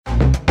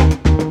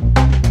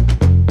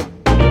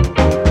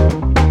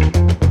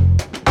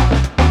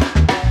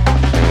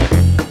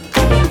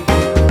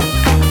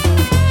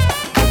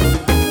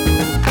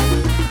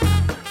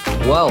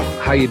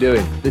How you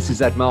doing? This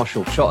is Ed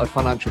Marshall, Chartered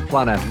Financial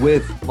Planner,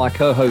 with my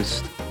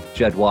co-host,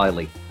 Jed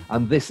Wiley.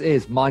 And this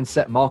is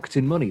Mindset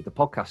Marketing Money, the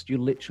podcast you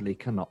literally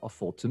cannot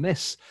afford to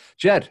miss.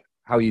 Jed,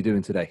 how are you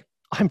doing today?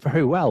 I'm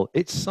very well.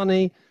 It's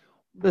sunny.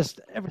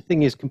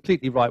 Everything is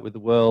completely right with the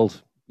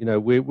world. You know,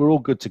 we're all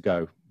good to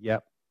go.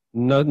 Yep.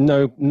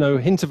 No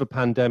hint of a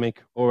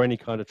pandemic or any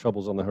kind of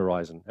troubles on the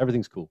horizon.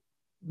 Everything's cool.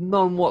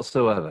 None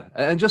whatsoever.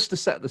 And just to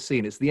set the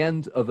scene, it's the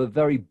end of a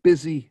very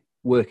busy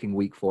working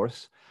week for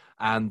us.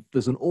 And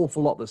there's an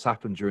awful lot that's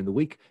happened during the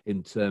week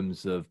in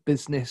terms of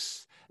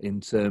business, in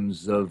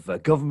terms of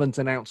government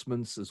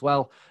announcements as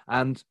well.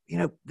 And, you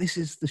know, this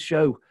is the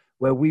show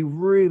where we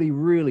really,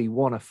 really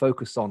want to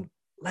focus on,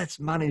 let's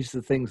manage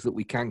the things that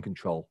we can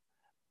control.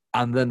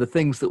 And then the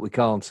things that we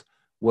can't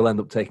will end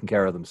up taking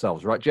care of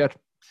themselves. Right, Jed?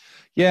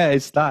 Yeah,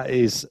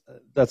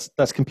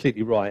 that's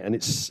completely right. And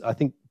it's, I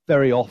think,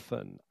 very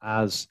often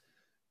as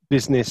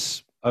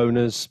business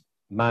owners,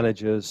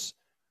 managers,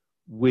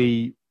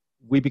 we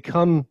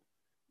become,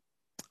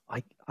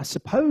 I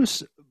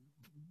suppose,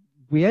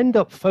 we end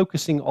up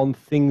focusing on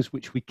things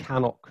which we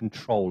cannot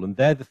control, and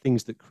they're the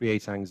things that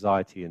create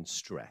anxiety and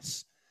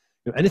stress.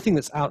 You know, anything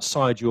that's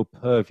outside your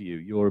purview,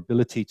 your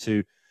ability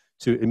to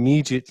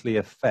immediately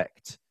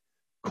affect,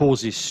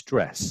 causes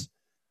stress.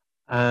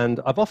 And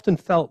I've often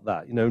felt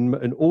that, you know,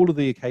 in all of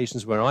the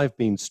occasions where I've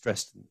been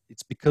stressed,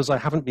 it's because I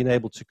haven't been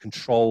able to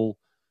control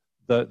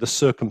the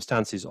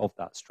circumstances of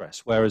that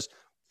stress. Whereas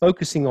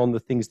focusing on the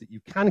things that you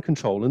can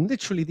control, and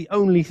literally the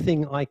only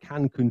thing I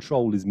can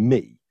control is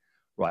me,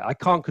 right? I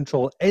can't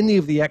control any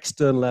of the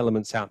external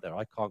elements out there.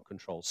 I can't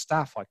control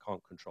staff. I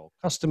can't control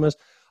customers.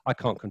 I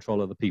can't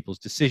control other people's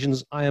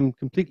decisions. I am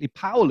completely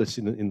powerless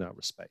in that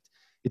respect.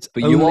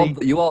 But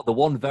you are the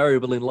one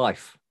variable in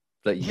life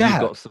that you've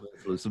got some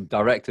influence, some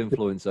direct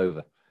influence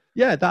over.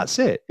 Yeah, that's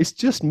it. It's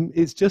just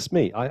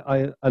me.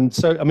 And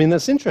so, I mean,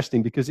 that's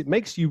interesting because it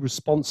makes you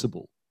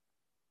responsible.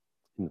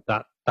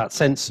 That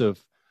sense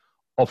of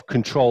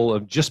control,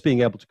 of just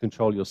being able to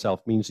control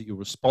yourself, means that you're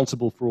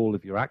responsible for all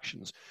of your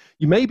actions.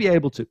 You may be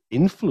able to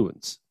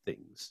influence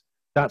things.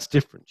 That's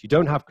different. You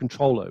don't have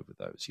control over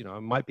those. You know, I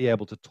might be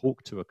able to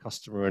talk to a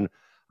customer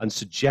and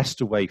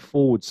suggest a way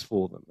forwards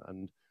for them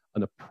and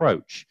an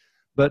approach,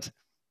 but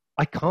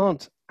I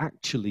can't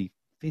actually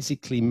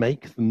physically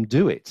make them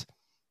do it.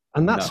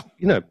 And that's,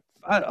 you know,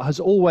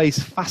 has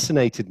always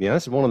fascinated me.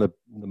 That's one of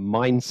the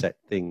mindset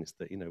things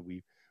that, you know,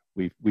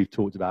 we've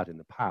talked about in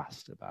the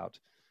past, about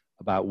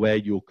where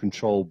your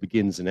control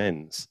begins and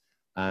ends,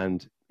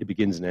 and it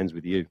begins and ends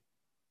with you.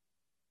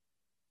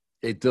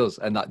 It does.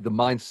 And that the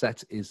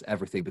mindset is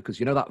everything, because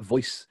you know that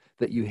voice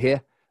that you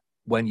hear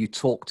when you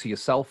talk to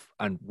yourself,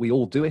 and we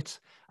all do it.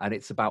 And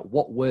it's about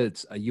what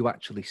words are you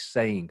actually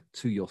saying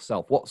to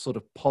yourself? What sort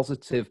of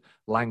positive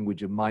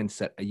language and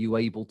mindset are you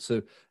able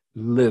to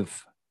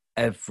live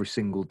every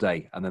single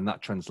day? And then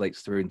that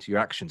translates through into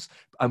your actions.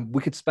 And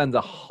we could spend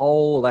a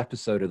whole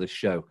episode of the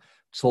show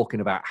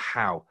talking about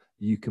how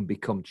you can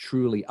become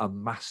truly a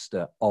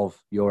master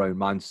of your own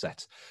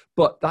mindset.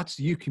 But that's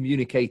you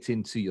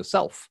communicating to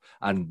yourself,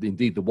 and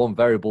indeed the one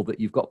variable that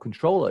you've got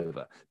control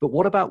over. But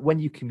what about when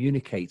you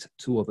communicate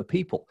to other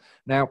people?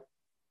 Now,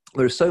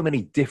 there are so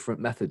many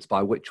different methods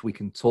by which we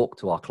can talk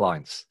to our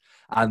clients.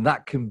 And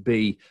that can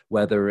be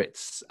whether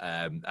it's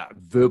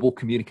verbal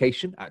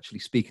communication, actually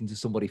speaking to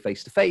somebody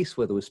face to face,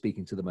 whether we're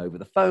speaking to them over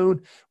the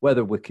phone,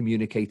 whether we're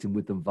communicating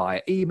with them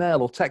via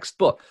email or text.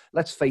 But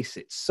let's face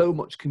it, so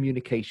much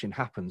communication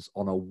happens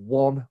on a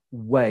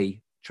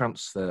one-way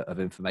transfer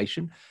of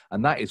information.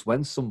 And that is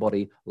when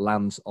somebody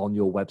lands on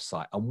your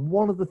website. And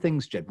one of the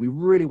things, Jed, we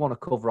really want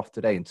to cover off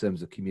today in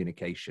terms of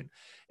communication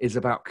is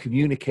about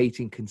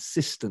communicating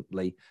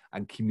consistently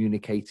and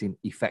communicating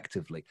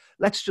effectively.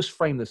 Let's just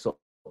frame this up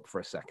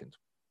for a second.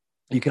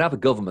 You can have a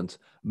government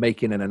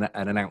making an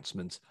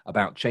announcement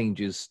about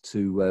changes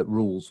to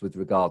rules with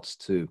regards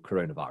to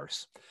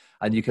coronavirus.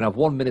 And you can have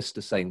one minister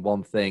saying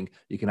one thing,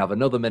 you can have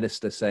another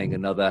minister saying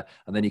another,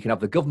 and then you can have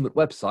the government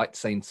website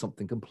saying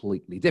something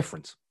completely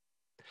different.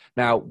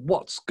 Now,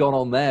 what's gone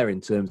on there in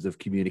terms of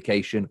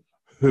communication,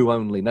 who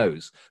only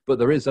knows? But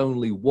there is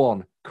only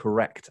one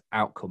correct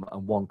outcome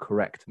and one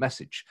correct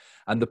message.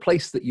 And the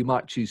place that you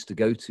might choose to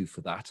go to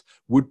for that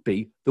would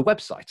be the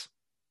website.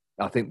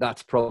 I think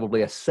that's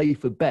probably a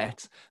safer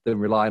bet than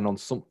relying on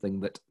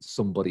something that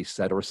somebody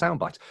said or a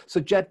soundbite.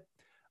 So, Jed,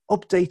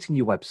 updating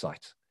your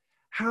website.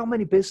 How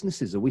many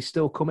businesses are we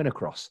still coming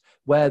across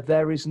where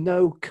there is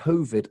no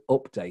COVID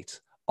update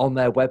on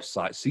their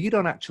website? So you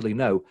don't actually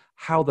know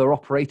how they're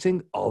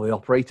operating. Are they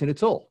operating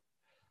at all?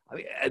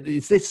 I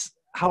mean,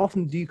 how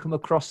often do you come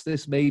across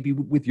this maybe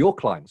with your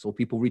clients or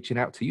people reaching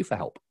out to you for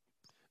help?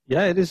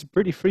 Yeah, it is a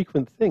pretty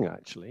frequent thing,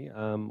 actually.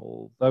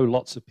 Although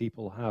lots of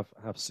people have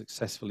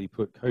successfully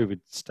put COVID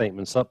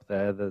statements up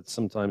there, that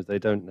sometimes they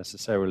don't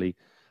necessarily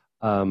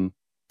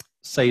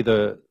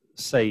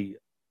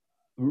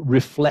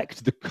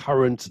reflect the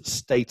current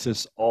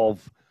status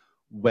of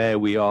where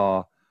we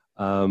are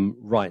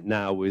right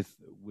now with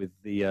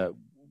the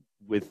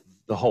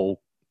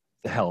whole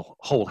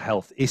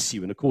health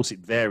issue. And of course, it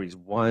varies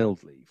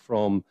wildly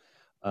from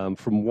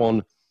from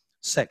one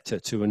sector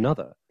to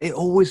another. It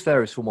always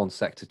varies from one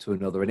sector to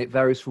another, and it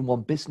varies from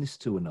one business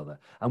to another.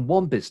 And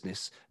one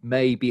business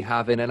may be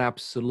having an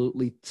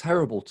absolutely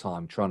terrible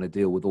time trying to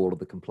deal with all of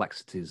the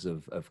complexities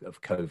of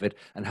COVID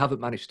and haven't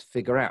managed to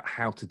figure out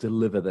how to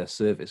deliver their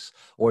service.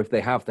 Or if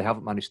they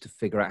haven't managed to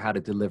figure out how to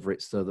deliver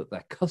it so that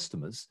their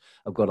customers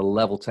have got a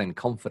level 10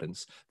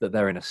 confidence that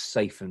they're in a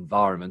safe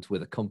environment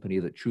with a company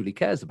that truly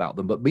cares about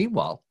them. But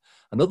meanwhile,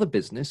 another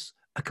business,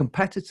 a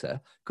competitor,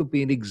 could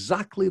be in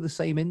exactly the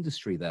same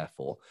industry,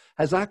 therefore,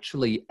 has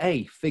actually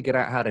A, figured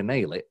out how to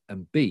nail it,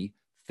 and B,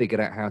 figured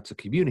out how to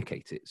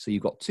communicate it. So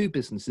you've got two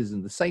businesses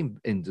in the same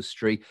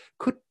industry,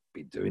 could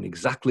be doing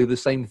exactly the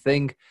same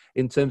thing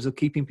in terms of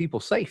keeping people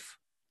safe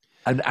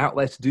and out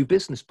there to do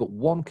business, but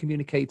one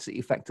communicates it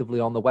effectively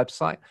on the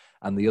website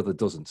and the other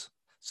doesn't.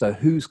 So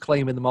who's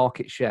claiming the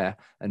market share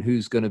and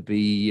who's going to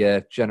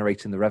be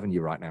generating the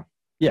revenue right now?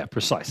 Yeah,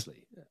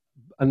 precisely.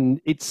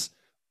 And it's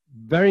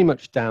very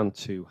much down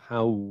to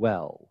how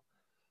well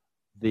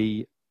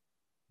the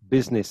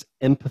business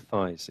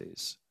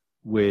empathizes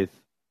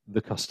with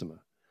the customer.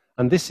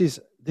 And this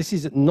is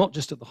not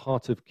just at the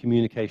heart of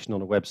communication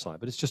on a website,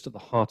 but it's just at the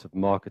heart of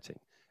marketing.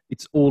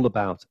 It's all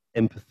about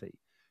empathy,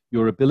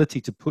 your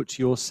ability to put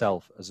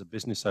yourself as a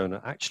business owner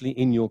actually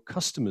in your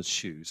customer's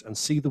shoes and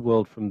see the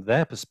world from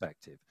their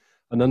perspective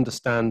and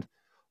understand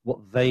what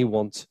they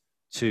want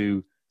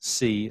to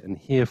see and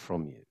hear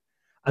from you.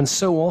 And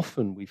so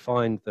often we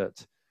find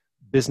that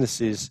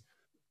businesses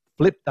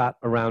flip that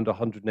around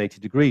 180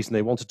 degrees and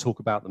they want to talk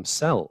about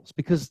themselves,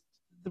 because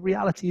the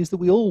reality is that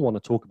we all want to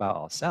talk about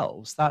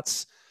ourselves.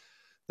 That's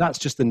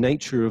just the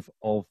nature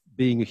of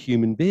being a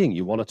human being.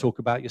 You want to talk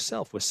about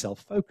yourself. We're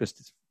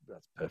self-focused.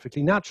 That's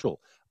perfectly natural.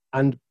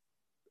 And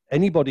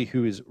anybody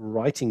who is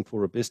writing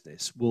for a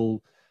business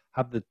will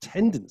have the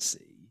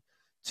tendency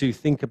to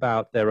think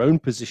about their own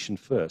position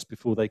first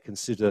before they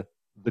consider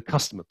the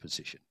customer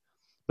position.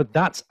 But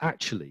that's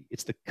actually,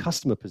 it's the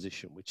customer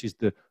position, which is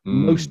the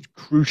most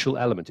crucial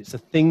element. It's the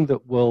thing that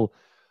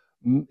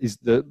is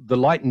the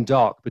light and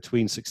dark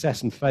between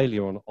success and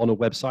failure on a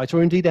website,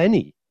 or indeed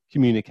any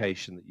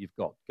communication that you've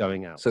got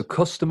going out. So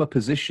customer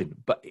position,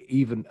 but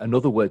even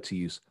another word to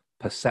use,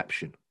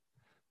 perception.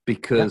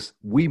 Because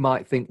we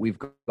might think we've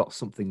got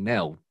something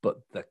nailed,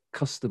 but the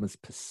customer's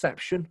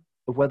perception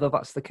of whether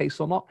that's the case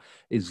or not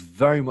is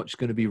very much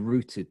going to be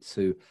rooted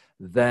to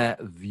their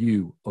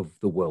view of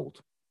the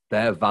world,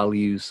 their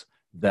values,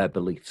 their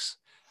beliefs.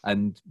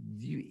 And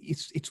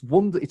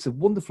it's a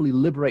wonderfully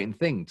liberating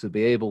thing to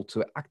be able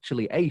to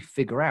actually, A,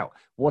 figure out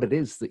what it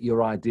is that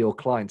your ideal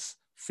clients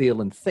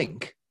feel and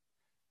think,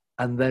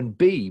 and then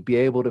B, be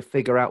able to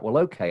figure out, well,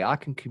 okay, I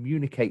can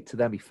communicate to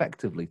them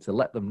effectively to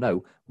let them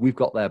know we've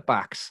got their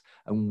backs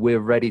and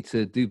we're ready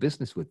to do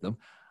business with them,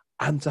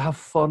 and to have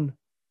fun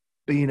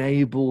being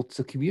able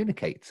to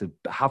communicate, to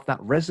have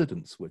that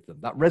resonance with them.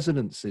 That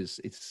resonance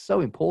it's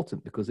so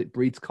important because it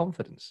breeds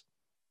confidence.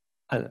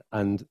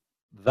 And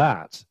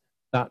that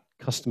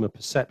customer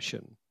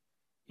perception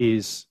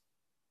is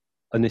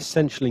an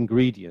essential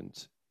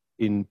ingredient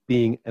in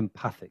being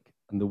empathic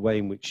and the way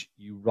in which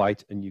you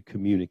write and you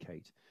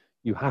communicate.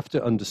 You have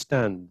to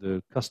understand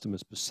the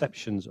customer's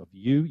perceptions of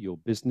you, your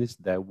business,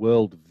 their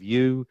world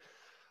view,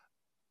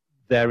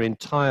 their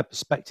entire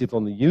perspective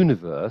on the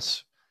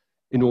universe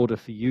in order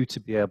for you to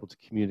be able to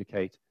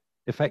communicate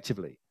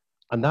effectively.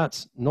 And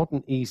that's not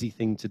an easy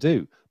thing to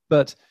do.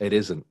 But it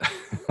isn't.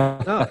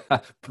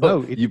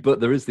 but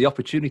there is the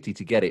opportunity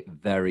to get it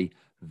very,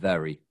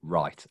 very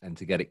right and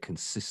to get it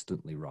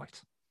consistently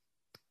right.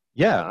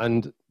 Yeah,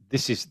 and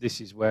this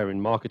is where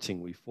in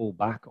marketing we fall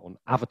back on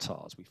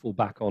avatars. We fall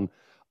back on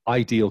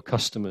ideal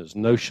customers,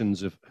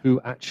 notions of who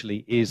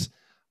actually is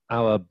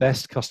our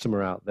best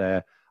customer out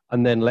there,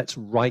 and then let's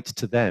write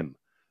to them.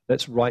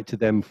 Let's write to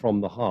them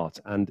from the heart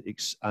and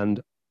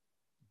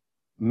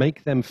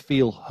make them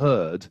feel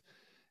heard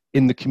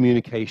in the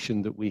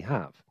communication that we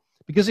have.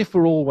 Because if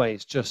we're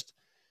always just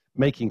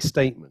making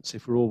statements,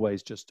 if we're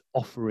always just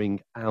offering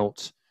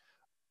out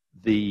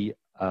the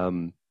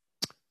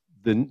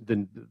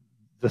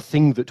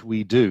thing that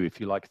we do, if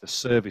you like, the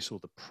service or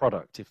the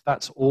product,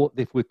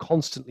 if we're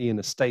constantly in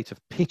a state of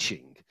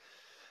pitching,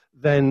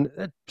 then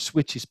it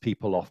switches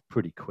people off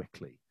pretty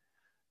quickly.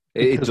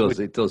 It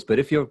does. But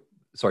if you're,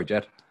 sorry,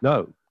 Jed.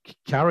 No,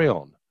 carry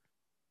on.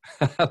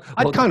 Well,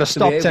 I'd kind of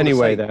stopped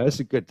anyway there.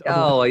 That's a good.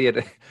 Oh,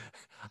 yeah.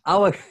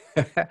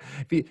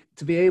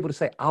 To be able to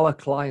say our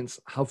clients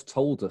have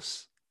told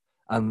us,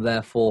 and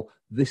therefore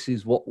this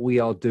is what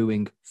we are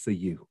doing for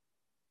you.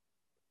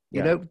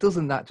 You know,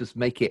 doesn't that just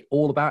make it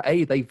all about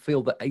A, they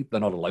feel that A, they're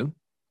not alone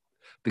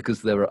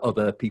because there are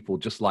other people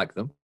just like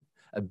them,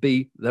 and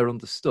B, they're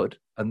understood,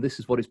 and this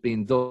is what is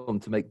being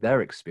done to make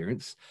their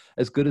experience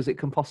as good as it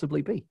can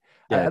possibly be.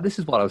 Yeah. This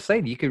is what I was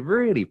saying. You can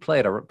really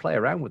play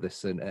around with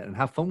this and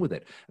have fun with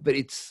it. But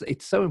it's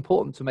so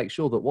important to make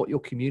sure that what you're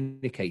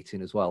communicating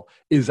as well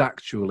is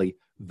actually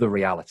the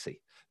reality.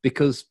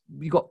 Because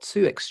you've got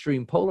two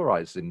extreme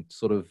polarizing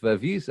sort of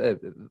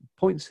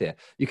points here.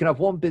 You can have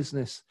one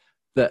business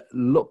that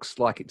looks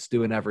like it's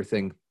doing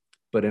everything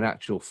but in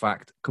actual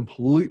fact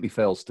completely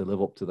fails to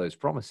live up to those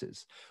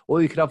promises.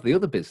 Or you could have the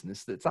other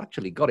business that's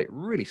actually got it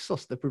really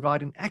sus. They're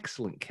providing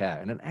excellent care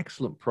and an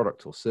excellent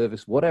product or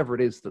service, whatever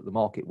it is that the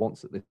market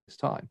wants at this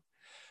time.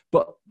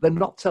 But they're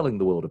not telling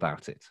the world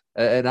about it.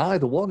 And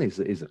either one is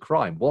a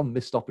crime, one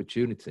missed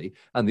opportunity,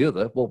 and the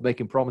other, well,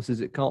 making promises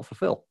it can't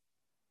fulfill.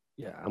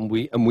 Yeah, and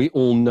we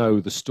all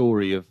know the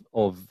story of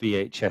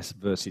VHS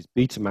versus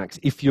Betamax.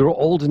 If you're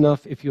old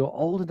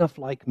enough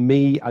like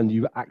me, and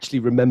you actually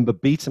remember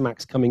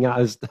Betamax coming out,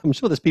 as I'm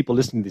sure there's people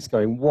listening to this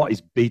going, "What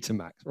is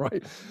Betamax?"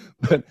 Right?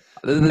 But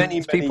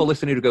many people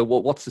listening to go,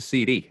 "Well, what's the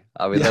CD?"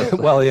 I mean, yeah,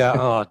 well, yeah.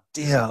 Oh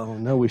dear. Oh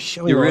no, we're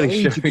showing. You're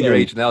really showing your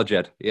age now,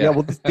 Jed. Yeah.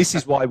 Well, this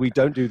is why we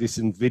don't do this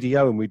in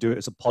video and we do it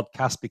as a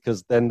podcast,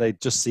 because then they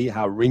just see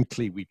how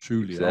wrinkly we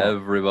truly are.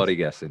 Everybody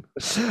guessing.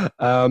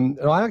 I'm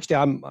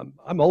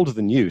older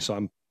than you, so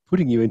I'm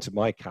putting you into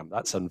my camp.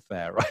 That's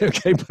unfair, right?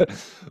 Okay,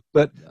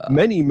 but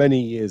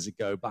many years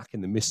ago, back in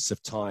the mists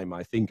of time,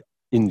 I think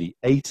in the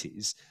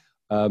 80s,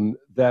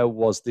 there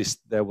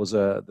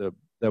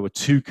were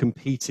two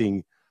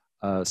competing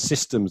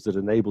systems that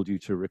enabled you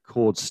to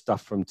record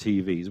stuff from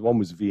TVs. One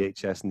was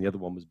VHS and the other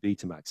one was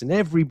Betamax. And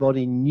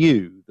everybody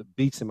knew that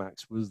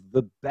Betamax was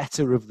the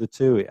better of the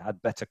two. It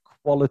had better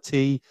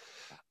quality.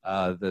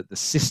 The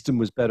system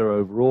was better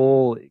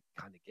overall. It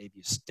kind of gave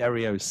you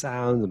stereo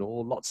sound and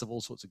all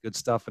sorts of good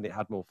stuff. And it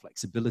had more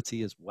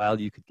flexibility as well.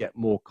 You could get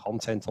more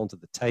content onto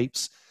the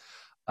tapes.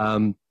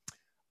 And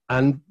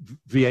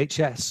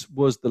VHS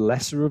was the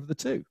lesser of the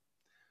two.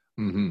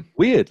 Mm-hmm.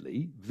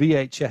 Weirdly,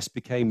 VHS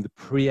became the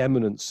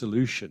preeminent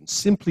solution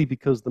simply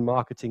because the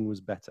marketing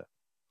was better.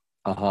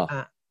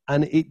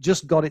 And it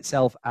just got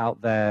itself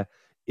out there.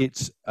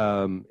 It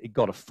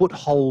got a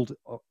foothold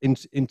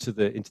into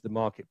the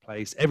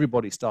marketplace.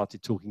 Everybody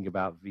started talking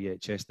about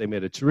VHS. They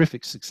made a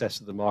terrific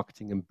success of the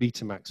marketing, and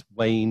Betamax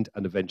waned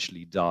and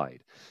eventually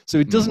died. So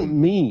it doesn't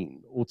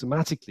mean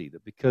automatically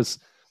that because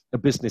a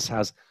business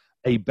has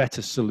a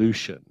better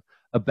solution,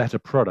 a better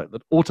product,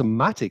 that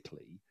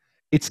automatically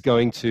it's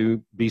going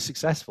to be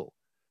successful.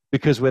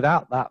 Because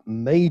without that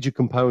major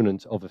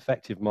component of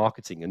effective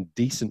marketing and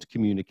decent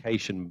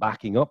communication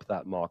backing up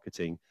that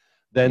marketing,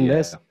 then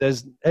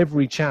there's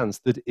every chance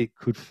that it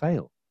could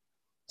fail.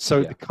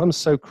 So it becomes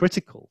so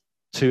critical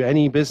to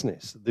any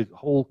business, the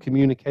whole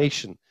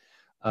communication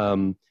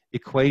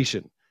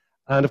equation.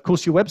 And of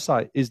course, your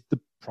website is the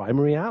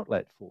primary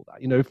outlet for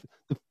that. You know, if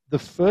the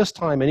first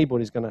time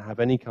anybody's going to have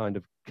any kind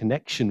of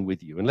connection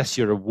with you, unless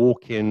you're a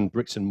walk-in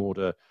bricks and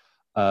mortar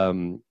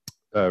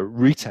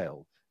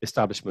retail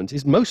establishment,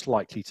 is most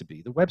likely to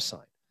be the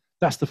website.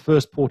 That's the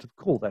first port of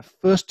call. Their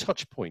first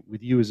touch point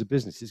with you as a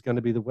business is going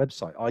to be the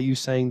website. Are you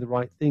saying the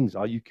right things?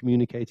 Are you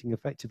communicating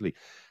effectively?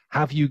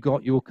 Have you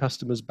got your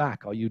customers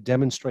back? Are you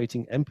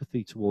demonstrating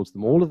empathy towards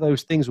them? All of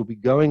those things will be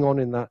going on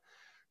in that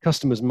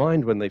customer's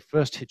mind when they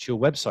first hit your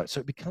website.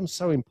 So it becomes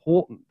so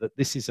important that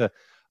this is a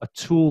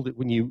tool that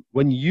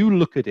when you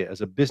look at it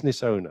as a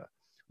business owner,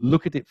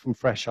 look at it from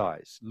fresh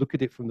eyes, look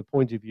at it from the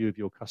point of view of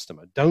your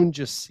customer. Don't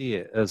just see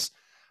it as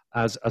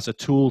a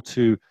tool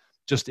to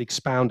just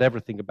expound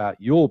everything about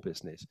your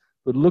business,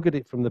 but look at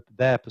it from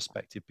their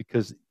perspective,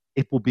 because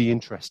it will be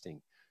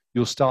interesting.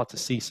 You'll start to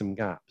see some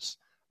gaps,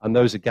 and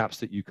those are gaps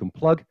that you can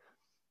plug.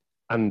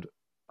 And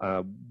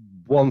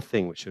one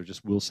thing which I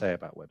just will say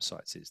about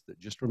websites is that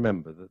just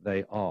remember that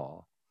they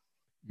are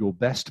your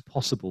best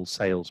possible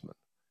salesman,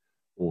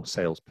 or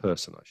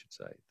salesperson, I should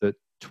say, that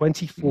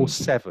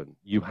 24/7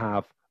 you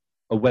have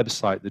a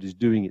website that is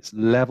doing its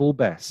level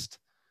best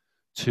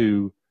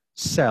to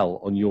sell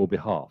on your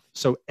behalf.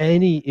 So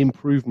any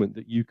improvement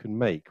that you can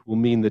make will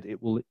mean that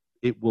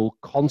it will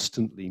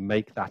constantly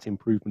make that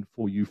improvement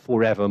for you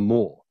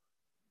forevermore.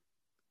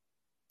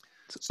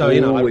 So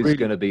always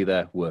going to be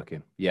there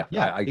working.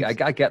 I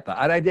get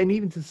that. And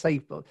even to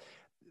say,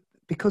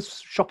 because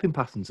shopping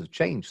patterns have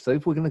changed. So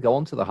if we're going to go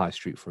onto the high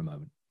street for a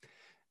moment,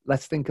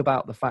 let's think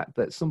about the fact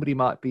that somebody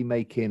might be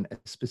making a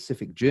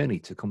specific journey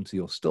to come to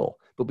your store.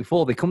 But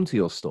before they come to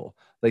your store,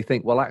 they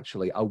think, well,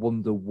 actually, I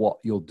wonder what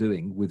you're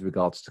doing with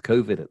regards to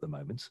COVID at the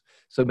moment.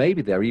 So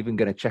maybe they're even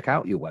going to check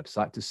out your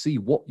website to see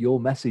what your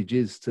message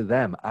is to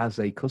them as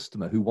a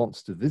customer who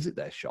wants to visit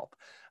their shop.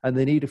 And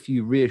they need a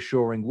few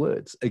reassuring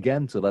words,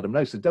 again, to let them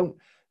know. So don't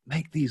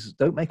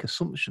make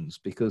assumptions,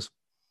 because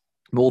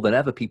more than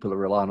ever, people are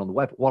relying on the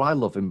web. What I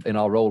love in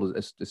our role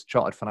as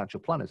chartered financial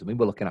planners, I mean,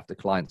 we're looking after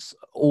clients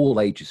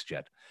all ages,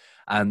 Jed,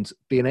 and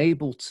being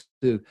able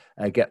to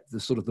get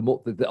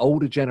the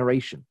older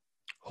generation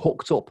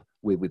hooked up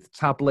with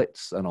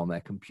tablets and on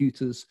their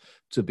computers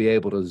to be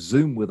able to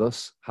Zoom with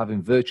us,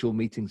 having virtual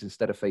meetings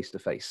instead of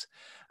face-to-face.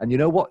 And you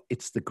know what?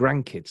 It's the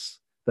grandkids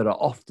that are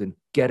often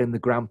getting the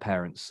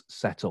grandparents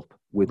set up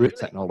with the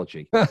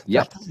technology.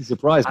 Yeah, that doesn't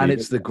surprise me. And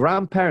it's the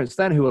grandparents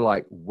then who are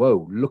like,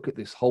 whoa, look at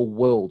this whole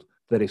world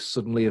that is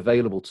suddenly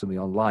available to me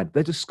online.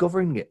 They're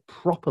discovering it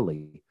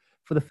properly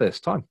for the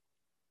first time.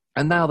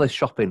 And now they're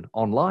shopping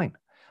online.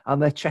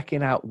 and they're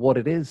checking out what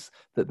it is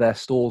that their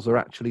stores are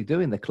actually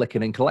doing. They're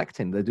clicking and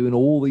collecting. They're doing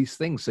all these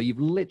things. So you've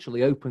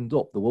literally opened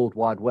up the World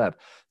Wide Web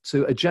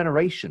to a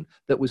generation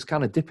that was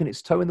kind of dipping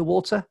its toe in the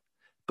water,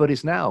 but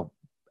is now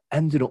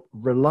ended up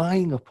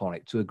relying upon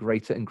it to a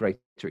greater and greater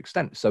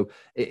extent. So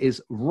it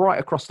is right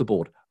across the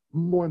board,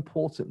 more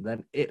important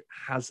than it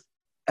has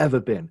ever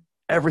been.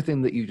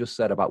 Everything that you just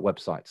said about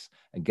websites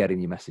and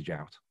getting your message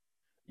out.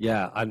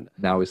 Yeah, and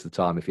now is the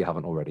time if you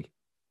haven't already.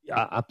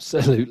 Yeah,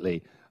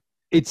 absolutely.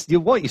 It's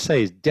what you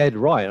say is dead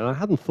right, and I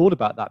hadn't thought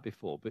about that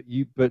before.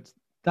 But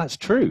that's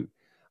true.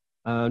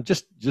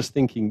 Just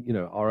thinking,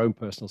 our own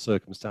personal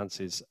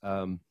circumstances.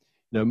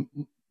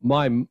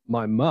 My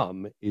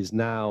mum is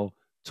now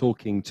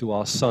talking to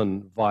our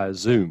son via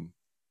Zoom,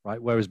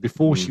 right? Whereas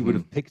before she would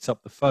have picked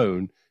up the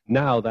phone.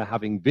 Now they're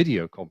having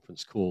video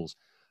conference calls.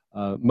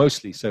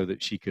 Mostly so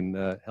that she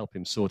can help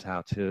him sort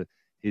out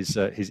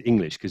his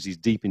English, because he's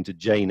deep into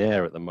Jane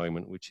Eyre at the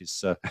moment, which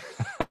is not.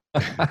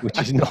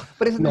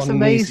 But isn't this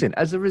amazing?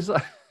 As a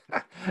result,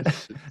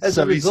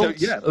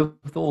 of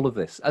all of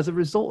this, as a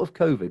result of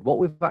COVID, what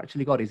we've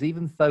actually got is,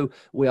 even though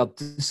we are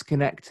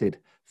disconnected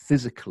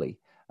physically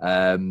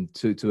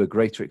to a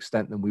greater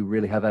extent than we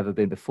really have ever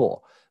been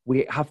before,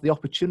 we have the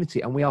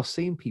opportunity, and we are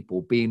seeing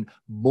people being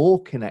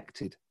more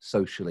connected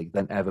socially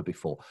than ever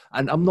before.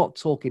 And I'm not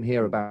talking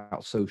here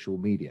about social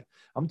media.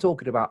 I'm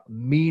talking about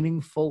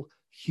meaningful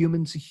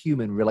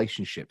human-to-human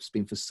relationships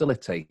being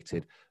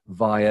facilitated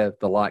via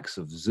the likes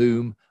of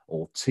Zoom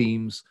or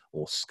Teams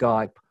or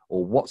Skype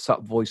or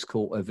WhatsApp voice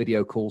call or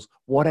video calls,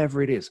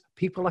 whatever it is.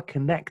 People are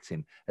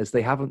connecting as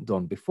they haven't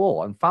done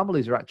before. And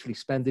families are actually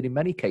spending, in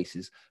many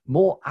cases,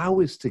 more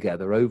hours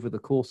together over the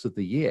course of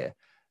the year,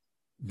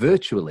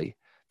 virtually,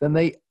 than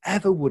they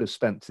ever would have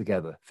spent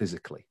together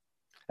physically.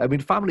 I mean,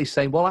 families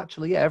saying, well,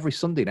 actually, yeah, every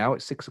Sunday now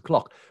at 6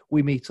 o'clock,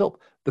 we meet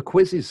up. The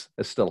quizzes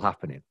are still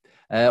happening.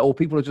 Or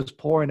people are just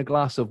pouring a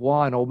glass of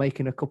wine or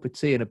making a cup of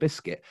tea and a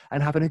biscuit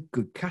and having a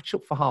good catch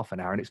up for half an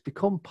hour. And it's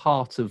become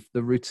part of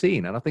the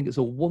routine. And I think it's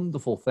a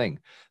wonderful thing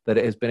that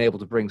it has been able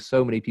to bring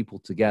so many people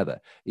together,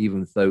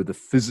 even though the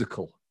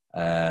physical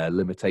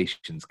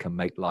limitations can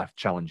make life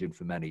challenging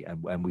for many.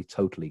 And we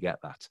totally get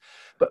that.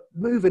 But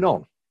moving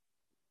on,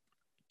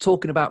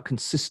 talking about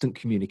consistent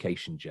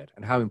communication, Jed,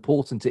 and how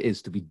important it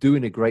is to be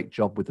doing a great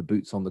job with the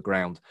boots on the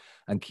ground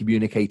and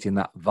communicating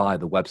that via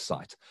the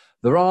website.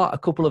 There are a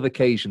couple of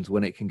occasions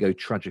when it can go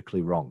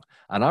tragically wrong.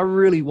 And I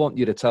really want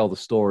you to tell the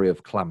story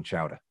of clam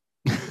chowder,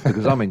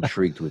 because I'm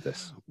intrigued with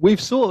this. We've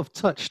sort of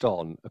touched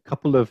on a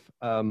couple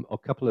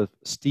of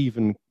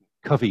Stephen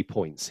Covey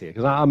points here,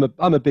 because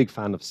I'm a big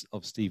fan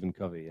of Stephen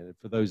Covey. And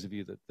for those of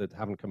you that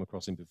haven't come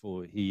across him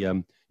before,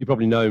 you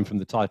probably know him from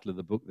the title of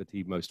the book that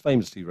he most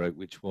famously wrote,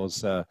 which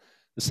was The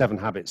 7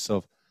 Habits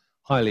of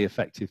Highly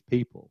Effective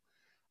People.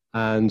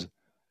 And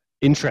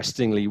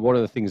interestingly, one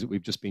of the things that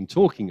we've just been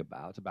talking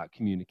about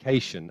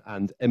communication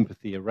and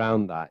empathy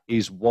around that,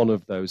 is one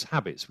of those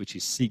habits, which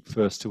is seek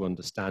first to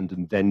understand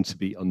and then to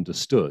be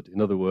understood.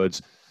 In other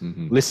words,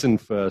 listen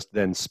first,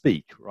 then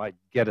speak, right?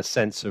 Get a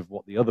sense of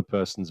what the other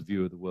person's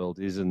view of the world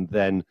is, and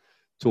then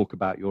talk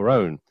about your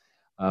own.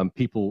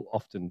 People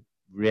often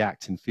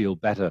react and feel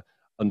better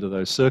under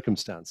those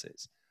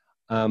circumstances.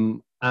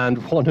 And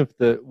one of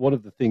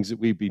the things that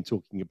we've been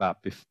talking about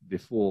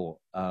before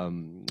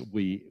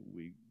we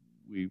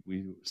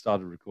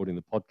started recording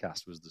the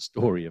podcast was the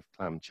story of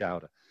clam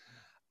chowder.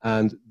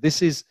 And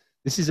this is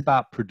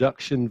about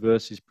production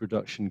versus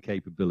production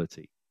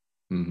capability.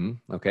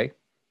 Okay.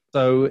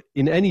 So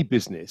in any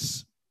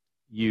business,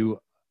 you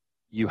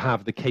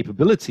have the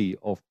capability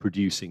of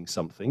producing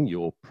something,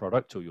 your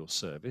product or your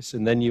service,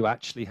 and then you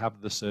actually have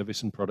the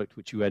service and product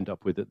which you end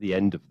up with at the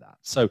end of that.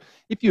 So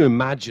if you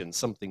imagine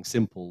something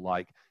simple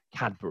like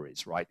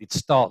Cadbury's, right? It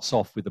starts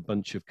off with a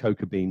bunch of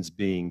cocoa beans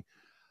being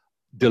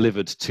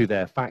delivered to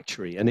their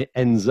factory, and it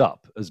ends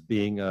up as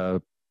being a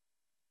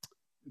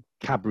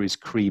Cadbury's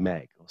cream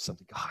egg or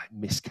something. Oh, I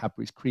miss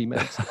Cadbury's cream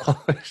eggs.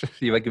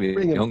 You're making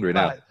me hungry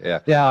now.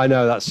 Yeah, I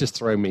know. That's just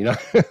thrown me.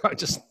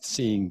 Just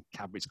seeing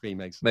Cadbury's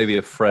cream eggs. Maybe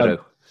a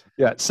Freddo.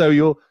 So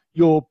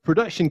your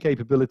production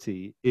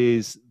capability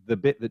is the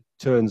bit that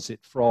turns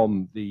it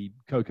from the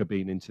cocoa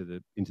bean into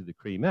the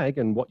cream egg,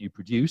 and what you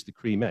produce, the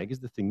cream egg, is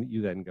the thing that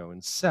you then go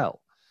and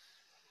sell.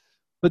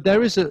 But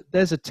there's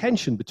a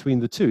tension between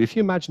the two. If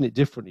you imagine it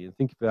differently and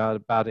think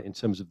about it in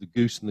terms of the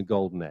goose and the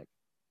golden egg.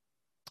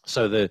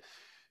 So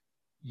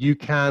you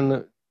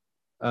can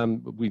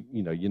you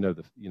know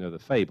the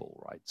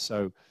fable, right?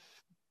 So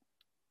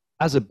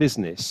as a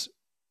business,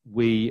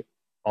 we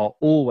are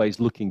always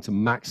looking to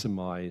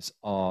maximize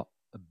our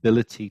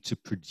ability to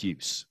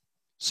produce.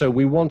 So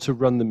we want to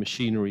run the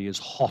machinery as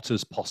hot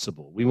as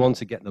possible. We want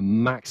to get the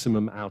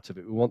maximum out of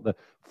it. We want the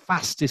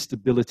fastest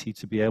ability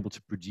to be able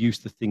to produce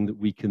the thing that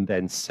we can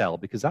then sell,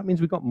 because that means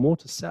we've got more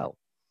to sell.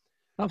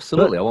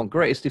 Absolutely. I want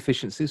greatest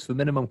efficiencies for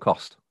minimum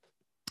cost.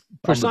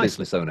 Precisely. I'm the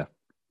business owner.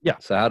 Yeah.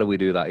 So how do we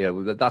do that? Yeah,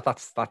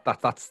 that's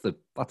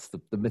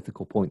the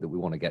mythical point that we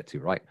want to get to,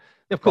 right?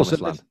 Yeah, of course.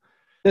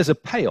 There's a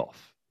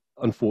payoff,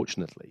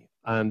 unfortunately,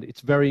 and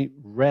it's very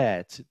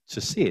rare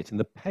to see it. And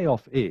the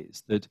payoff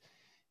is that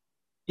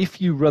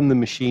if you run the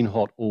machine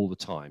hot all the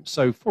time,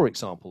 so for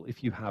example,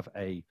 if you have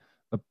a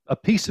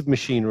piece of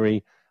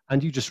machinery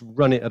and you just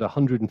run it at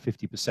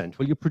 150%,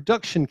 well, your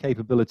production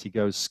capability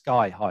goes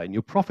sky high and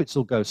your profits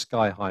will go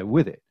sky high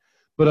with it.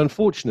 But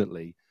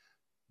unfortunately,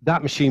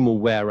 that machine will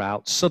wear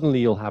out. Suddenly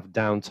you'll have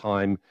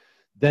downtime.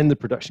 Then the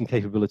production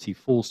capability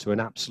falls to an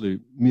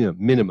absolute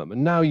minimum.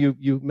 And now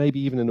you may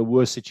be even in a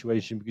worse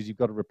situation because you've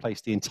got to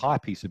replace the entire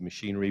piece of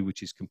machinery,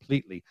 which is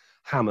completely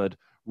hammered,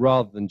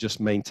 rather than just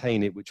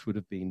maintain it, which would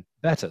have been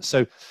better.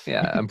 So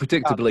yeah, and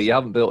predictably, you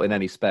haven't built in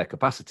any spare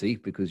capacity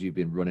because you've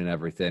been running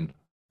everything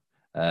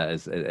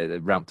as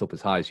ramped up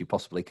as high as you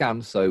possibly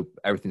can. So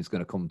everything's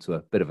going to come to a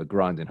bit of a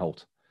grinding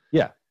halt.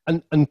 Yeah,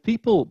 and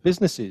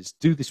businesses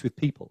do this with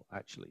people,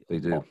 actually. They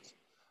do.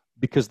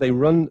 Because they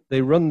run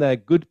their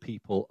good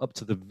people up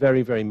to the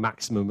very, very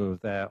maximum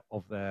of their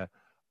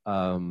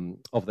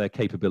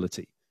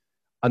capability,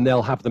 and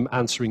they'll have them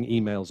answering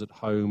emails at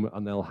home,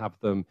 and they'll have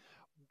them,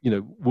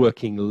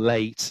 working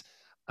late,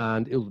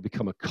 and it'll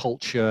become a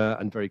culture,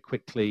 and very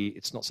quickly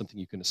it's not something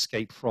you can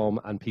escape from,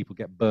 and people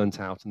get burnt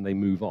out and they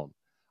move on.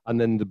 And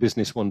then the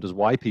business wonders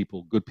why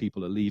good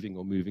people are leaving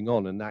or moving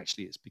on, and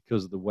actually it's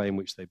because of the way in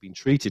which they've been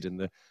treated,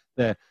 and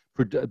they're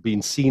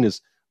being seen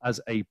as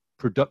a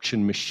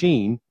production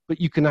machine,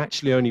 but you can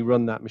actually only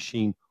run that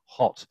machine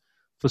hot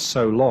for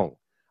so long.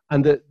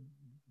 And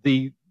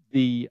the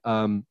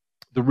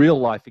real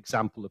life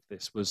example of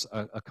this was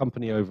a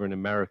company over in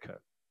America,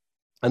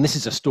 and this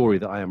is a story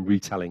that I am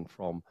retelling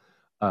from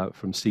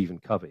Stephen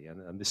Covey,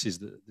 and this is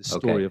the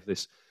story of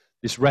this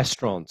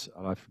restaurant,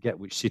 and I forget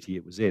which city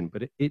it was in,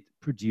 but it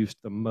produced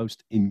the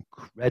most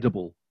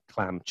incredible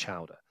clam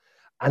chowder,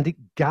 and it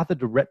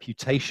gathered a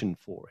reputation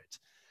for it,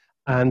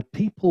 and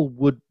people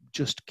would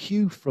just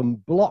queue from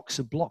blocks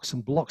and blocks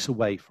and blocks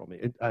away from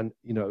it, and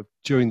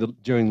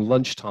during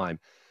lunchtime,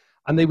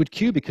 and they would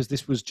queue because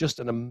this was just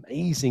an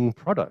amazing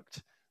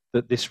product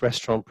that this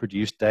restaurant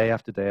produced day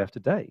after day after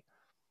day.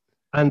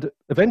 And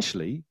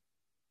eventually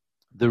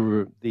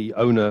the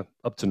owner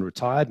Upton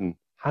retired and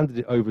handed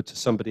it over to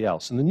somebody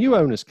else, and the new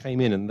owners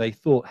came in and they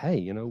thought, hey,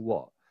 you know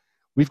what,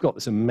 we've got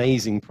this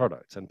amazing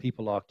product and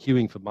people are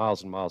queuing for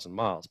miles and miles and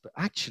miles, but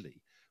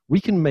actually we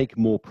can make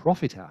more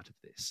profit out of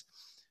this.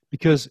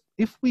 Because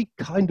if we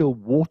kind of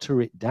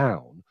water it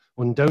down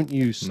and don't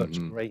use such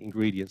great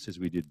ingredients as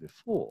we did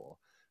before,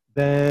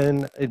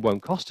 then it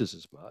won't cost us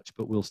as much,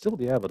 but we'll still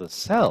be able to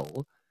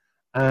sell.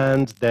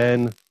 And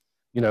then,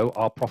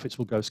 our profits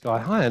will go sky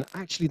high. And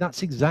actually,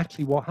 that's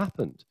exactly what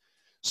happened.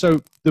 So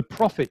the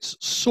profits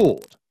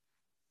soared,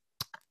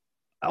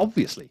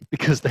 obviously,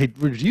 because they'd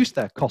reduced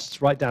their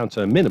costs right down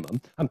to a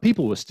minimum, and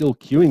people were still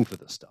queuing for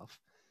the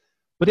stuff.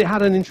 But it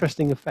had an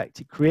interesting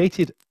effect. It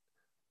created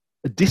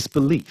a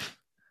disbelief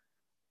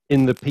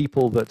in the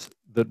people that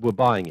were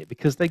buying it,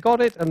 because they got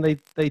it and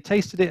they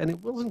tasted it and it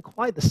wasn't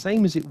quite the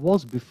same as it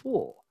was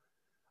before.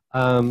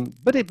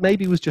 But it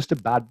maybe was just a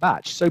bad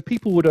batch. So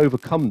people would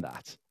overcome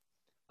that.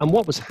 And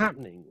what was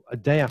happening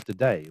day after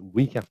day,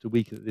 week after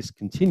week that this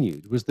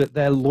continued, was that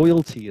their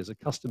loyalty as a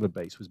customer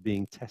base was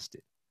being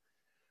tested.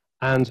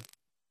 And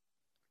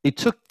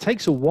it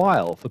takes a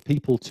while for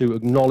people to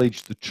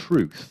acknowledge the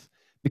truth,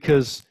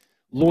 because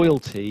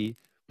loyalty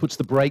puts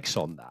the brakes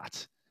on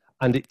that.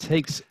 And it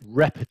takes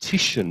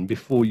repetition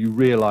before you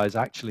realize,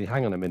 actually,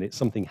 hang on a minute,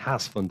 something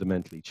has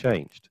fundamentally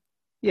changed.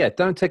 Yeah,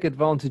 don't take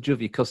advantage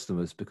of your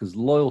customers, because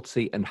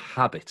loyalty and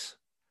habit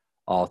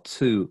are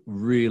two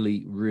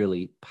really,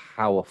 really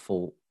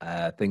powerful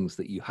things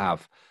that you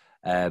have,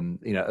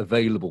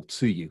 available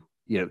to you.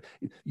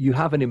 You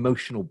have an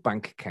emotional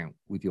bank account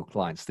with your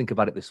clients. Think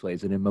about it this way,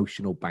 as an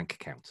emotional bank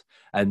account.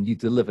 And you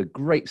deliver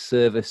great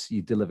service,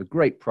 you deliver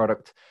great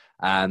product,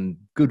 and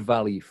good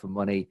value for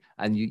money,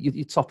 and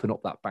you're topping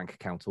up that bank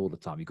account all the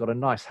time. You've got a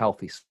nice,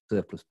 healthy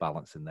surplus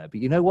balance in there. But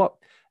you know what?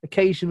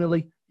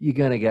 Occasionally, you're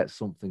going to get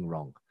something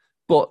wrong.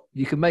 But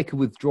you can make a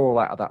withdrawal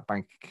out of that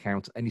bank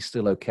account, and you're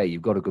still okay.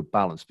 You've got a good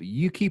balance. But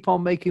you keep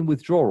on making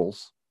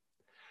withdrawals,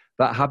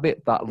 that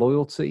habit, that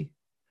loyalty,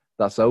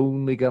 that's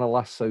only going to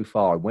last so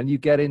far. And when you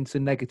get into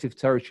negative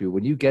territory,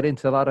 when you get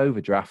into that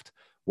overdraft,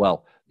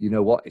 well, you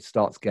know what? It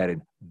starts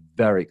getting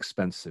very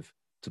expensive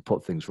to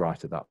put things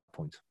right at that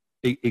point.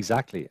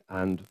 Exactly.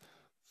 And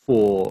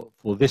for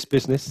this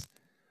business,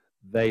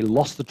 they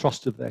lost the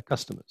trust of their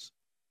customers.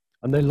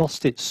 And they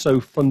lost it so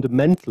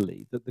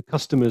fundamentally that the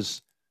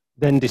customers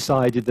then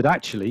decided that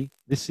actually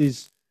this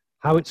is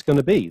how it's going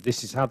to be.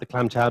 This is how the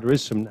clam chowder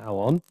is from now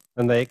on.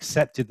 And they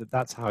accepted that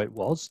that's how it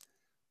was.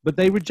 But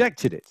they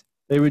rejected it.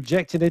 They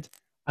rejected it,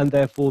 and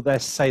therefore their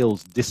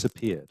sales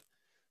disappeared.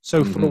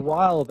 So for a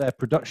while, their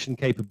production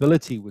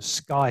capability was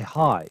sky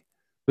high.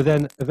 But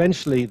then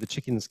eventually the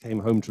chickens came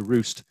home to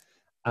roost,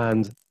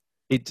 and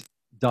it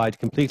died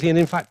completely. And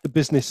in fact, the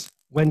business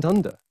went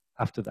under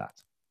after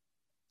that.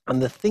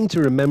 And the thing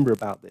to remember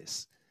about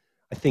this,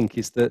 I think,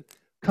 is that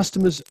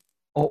customers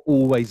are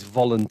always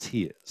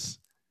volunteers.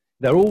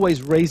 they're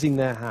always raising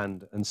their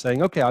hand and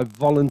saying, okay, I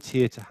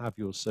volunteer to have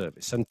your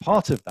service. And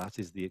part of that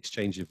is the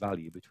exchange of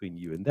value between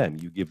you and them.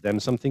 You give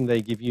them something,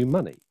 they give you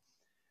money.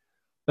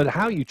 But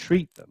how you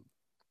treat them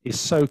is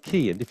so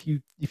key. And if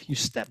you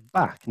step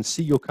back and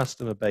see your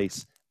customer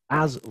base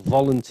as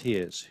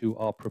volunteers who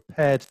are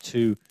prepared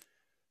to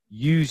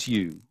use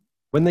you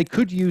when they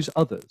could use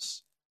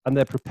others, and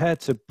they're prepared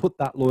to put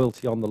that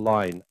loyalty on the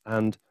line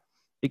and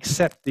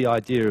accept the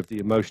idea of the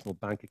emotional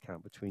bank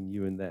account between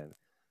you and them,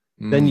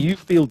 then you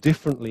feel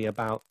differently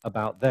about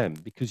them,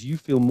 because you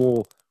feel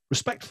more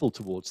respectful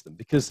towards them.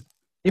 Because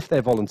if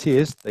they're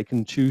volunteers, they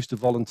can choose to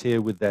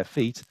volunteer with their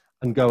feet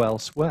and go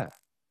elsewhere.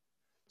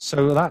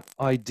 So that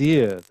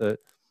idea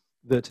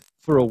that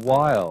for a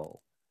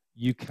while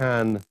you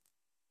can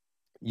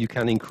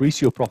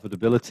increase your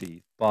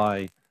profitability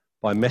by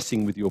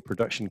messing with your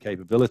production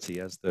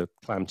capability, as the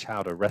clam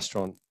chowder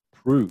restaurant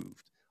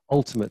proved,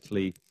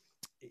 ultimately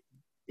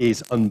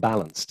is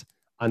unbalanced,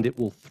 and it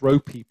will throw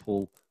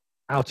people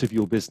out of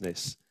your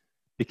business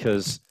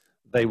because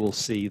they will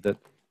see that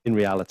in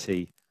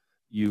reality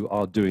you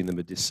are doing them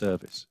a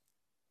disservice.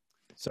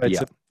 So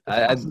it's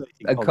and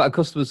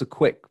customers are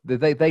quick.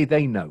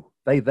 They know.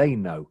 They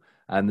know,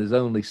 and there's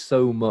only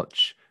so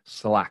much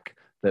slack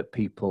that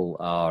people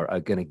are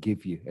going to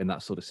give you in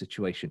that sort of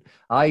situation.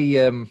 I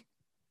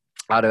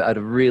had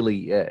a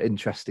really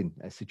interesting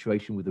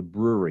situation with a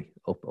brewery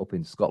up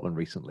in Scotland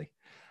recently,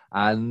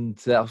 and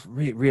I was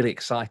really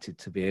excited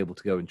to be able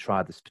to go and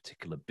try this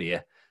particular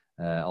beer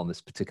on this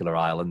particular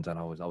island, and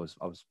I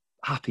was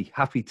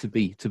happy to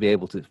be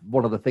able to.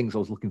 One of the things I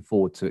was looking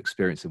forward to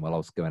experiencing while I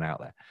was going out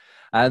there.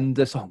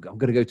 And so I'm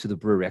going to go to the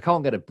brewery. I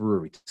can't get a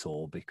brewery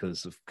tour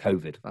because of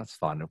COVID. That's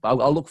fine.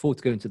 I'll look forward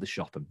to going to the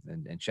shop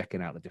and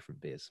checking out the different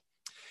beers.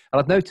 And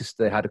I've noticed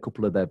they had a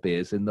couple of their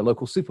beers in the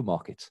local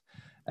supermarket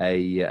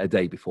a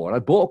day before. And I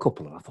bought a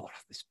couple, and I thought,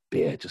 this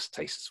beer just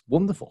tastes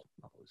wonderful.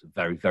 It was a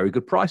very, very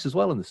good price as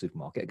well in the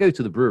supermarket. I go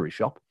to the brewery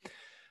shop.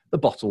 The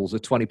bottles are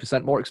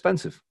 20% more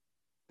expensive.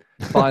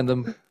 Find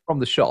them from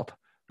the shop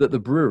that the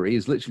brewery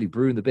is literally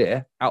brewing the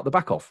beer out the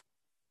back of.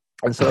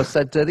 And so I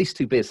said, these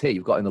two beers here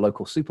you've got in the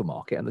local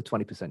supermarket, and they're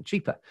 20%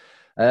 cheaper.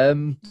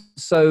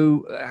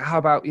 So how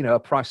about, a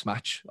price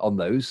match on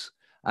those?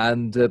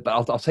 And but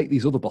I'll take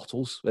these other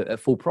bottles at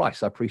full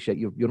price. I appreciate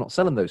you're not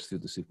selling those through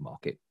the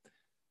supermarket.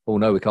 Oh,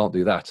 no, we can't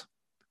do that.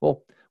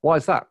 Well, why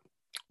is that?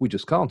 We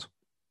just can't.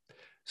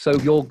 So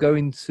you're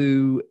going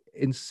to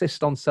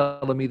insist on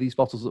selling me these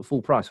bottles at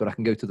full price when I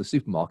can go to the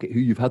supermarket,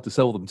 who you've had to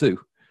sell them to,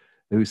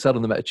 who's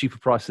selling them at a cheaper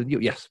price than you?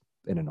 Yes,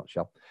 in a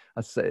nutshell.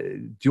 I say,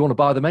 do you want to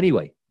buy them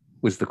anyway?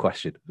 Was the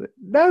question.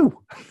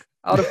 No,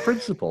 out of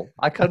principle,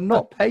 I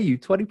cannot pay you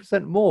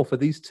 20% more for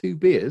these two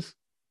beers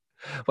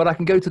when I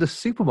can go to the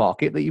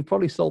supermarket that you've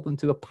probably sold them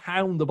to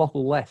 £1 a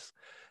bottle less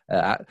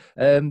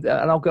and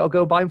I'll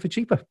go buy them for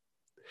cheaper.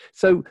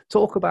 So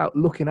talk about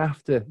looking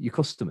after your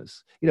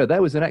customers.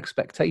 There was an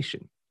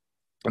expectation.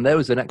 And there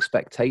was an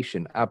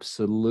expectation,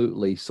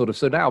 absolutely sort of.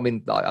 So now,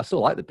 I still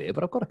like the beer,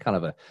 but I've got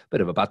a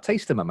bit of a bad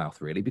taste in my mouth,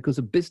 really, because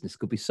a business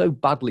could be so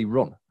badly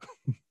run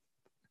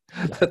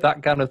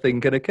that kind of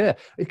thing can occur.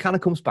 It kind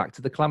of comes back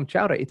to the clam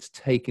chowder. It's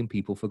taking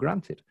people for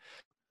granted.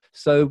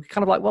 So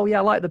kind of like, well, yeah,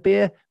 I like the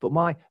beer, but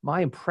my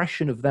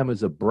impression of them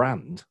as a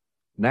brand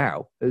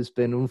now has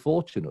been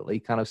unfortunately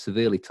kind of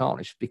severely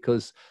tarnished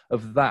because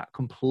of that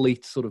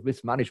complete sort of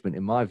mismanagement,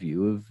 in my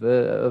view,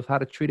 of how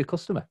to treat a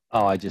customer.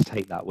 Oh, I just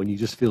hate that when you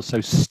just feel so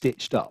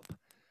stitched up,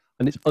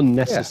 and it's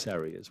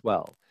unnecessary as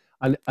well.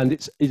 And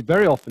it's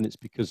very often it's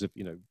because of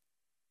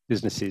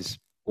businesses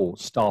or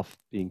staff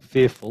being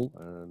fearful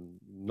and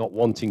not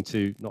wanting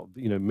to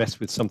mess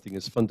with something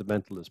as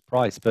fundamental as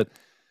price. But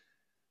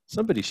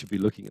somebody should be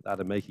looking at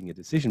that and making a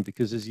decision,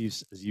 because as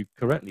you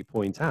correctly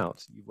point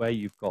out, where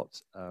you've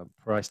got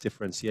price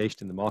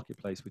differentiation in the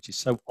marketplace, which is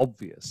so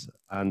obvious,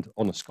 and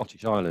on a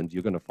Scottish island,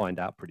 you're going to find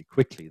out pretty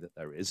quickly that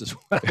there is as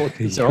well.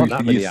 There aren't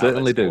that many you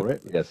certainly do. For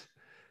it. Yes.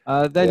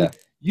 Then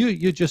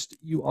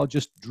you are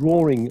just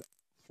drawing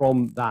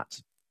from that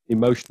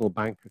emotional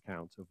bank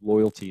account of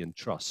loyalty and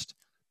trust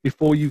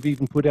before you've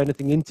even put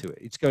anything into it.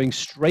 It's going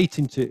straight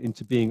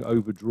into being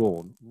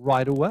overdrawn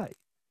right away.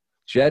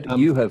 Jed,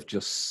 you have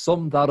just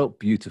summed that up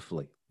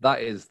beautifully.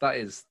 That is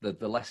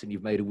the lesson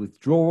you've made: a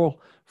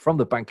withdrawal from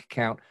the bank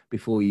account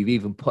before you've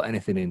even put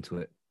anything into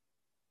it.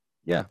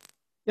 Yeah,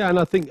 and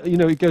I think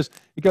it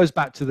goes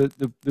back to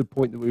the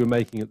point that we were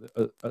making at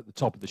the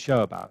top of the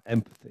show about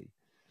empathy,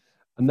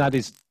 and that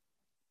is,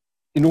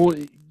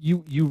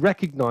 you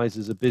recognize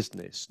as a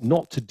business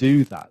not to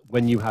do that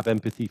when you have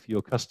empathy for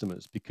your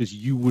customers, because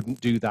you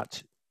wouldn't do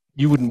that.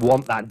 You wouldn't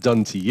want that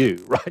done to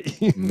you,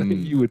 right?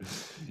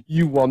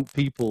 You want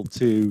people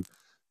to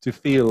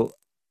feel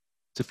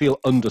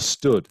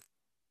understood.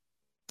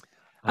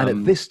 And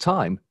at this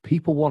time,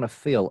 people want to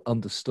feel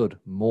understood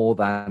more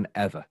than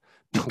ever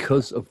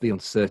because of the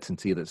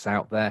uncertainty that's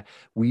out there.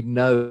 We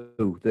know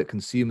that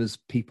consumers,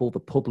 people, the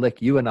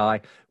public, you and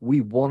I, we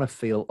want to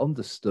feel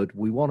understood.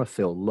 We want to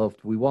feel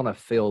loved. We want to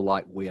feel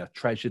like we are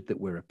treasured, that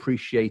we're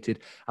appreciated,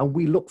 and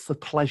we look for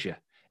pleasure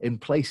in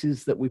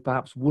places that we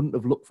perhaps wouldn't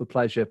have looked for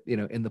pleasure,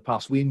 in the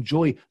past. We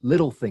enjoy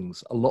little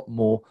things a lot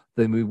more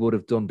than we would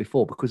have done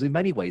before, because in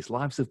many ways,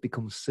 lives have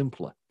become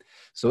simpler.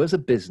 So as a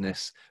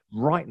business,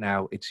 right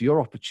now, it's your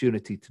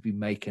opportunity to be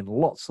making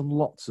lots and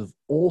lots of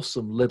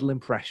awesome little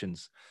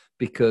impressions,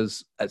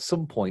 because at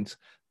some point,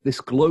 this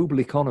global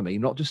economy,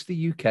 not just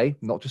the UK,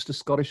 not just a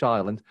Scottish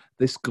island,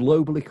 this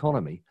global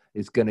economy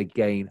is going to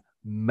gain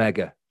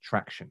mega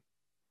traction.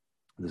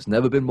 There's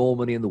never been more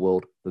money in the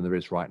world than there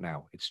is right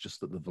now. It's just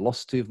that the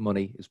velocity of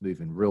money is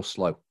moving real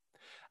slow,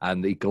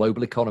 and the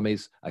global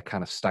economies are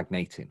kind of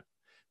stagnating.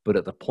 But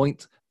at the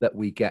point that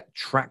we get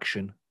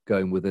traction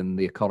going within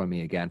the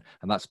economy again,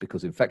 and that's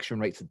because infection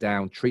rates are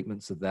down,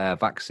 treatments are there,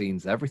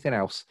 vaccines, everything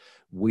else,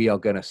 we are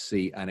going to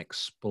see an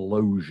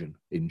explosion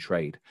in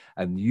trade.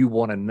 And you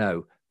want to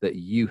know that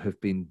you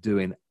have been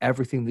doing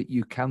everything that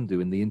you can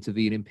do in the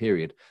intervening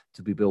period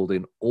to be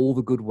building all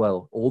the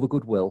goodwill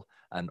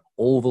and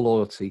all the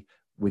loyalty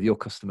with your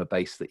customer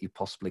base that you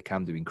possibly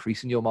can do,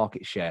 increasing your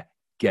market share,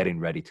 getting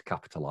ready to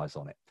capitalize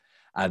on it.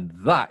 And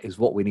that is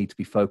what we need to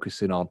be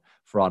focusing on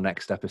for our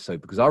next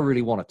episode, because I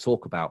really want to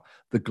talk about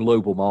the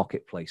global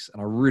marketplace, and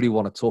I really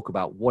want to talk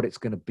about what it's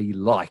going to be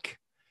like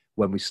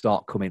when we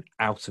start coming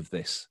out of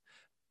this,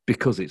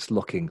 because it's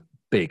looking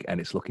big and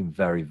it's looking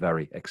very,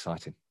 very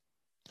exciting.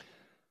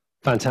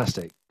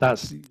 Fantastic.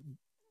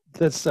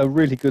 That's a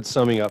really good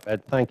summing up,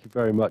 Ed. Thank you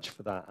very much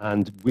for that.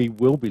 And we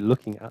will be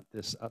looking at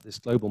this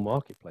global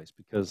marketplace,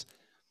 because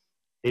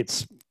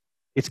it's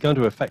going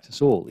to affect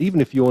us all.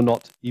 Even if you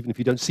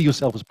don't see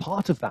yourself as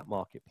part of that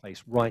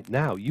marketplace right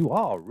now, you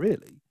are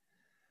really,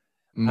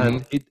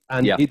 and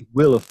it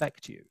will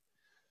affect you.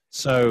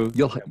 So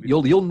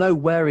you'll know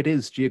where it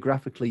is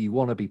geographically you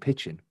want to be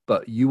pitching,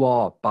 but you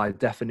are, by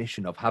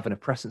definition of having a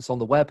presence on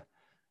the web,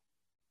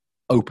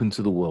 open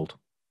to the world.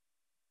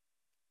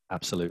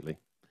 Absolutely.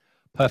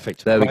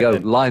 Perfect. There we go.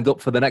 Then. Lined up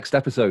for the next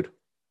episode.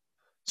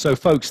 So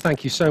folks,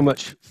 thank you so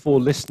much for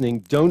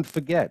listening. Don't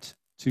forget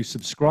to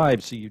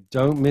subscribe so you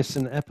don't miss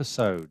an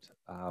episode.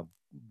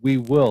 We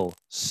will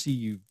see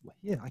you.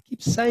 Yeah, I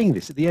keep saying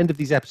this at the end of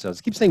these episodes.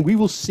 I keep saying we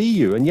will see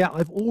you. And yet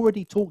I've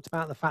already talked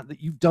about the fact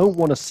that you don't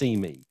want to see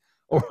me.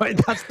 All right.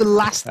 That's the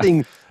last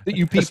thing that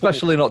you people...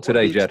 Especially not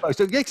today, Jed.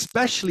 So,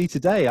 especially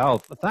today. Oh,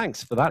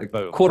 thanks for that.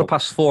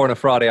 4:15 on a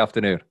Friday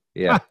afternoon.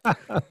 Yeah.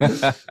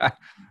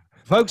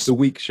 Folks, the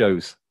week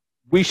shows.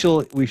 We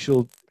shall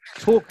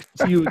talk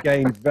to you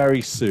again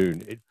very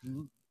soon.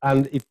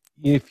 And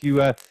if you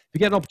get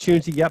an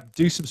opportunity,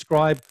 do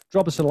subscribe.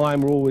 Drop us a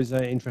line. We're always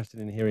interested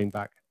in hearing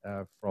back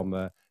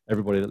from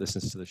everybody that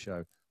listens to the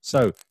show.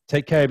 So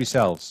take care of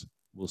yourselves.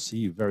 We'll see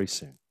you very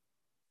soon.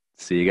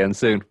 See you again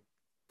soon.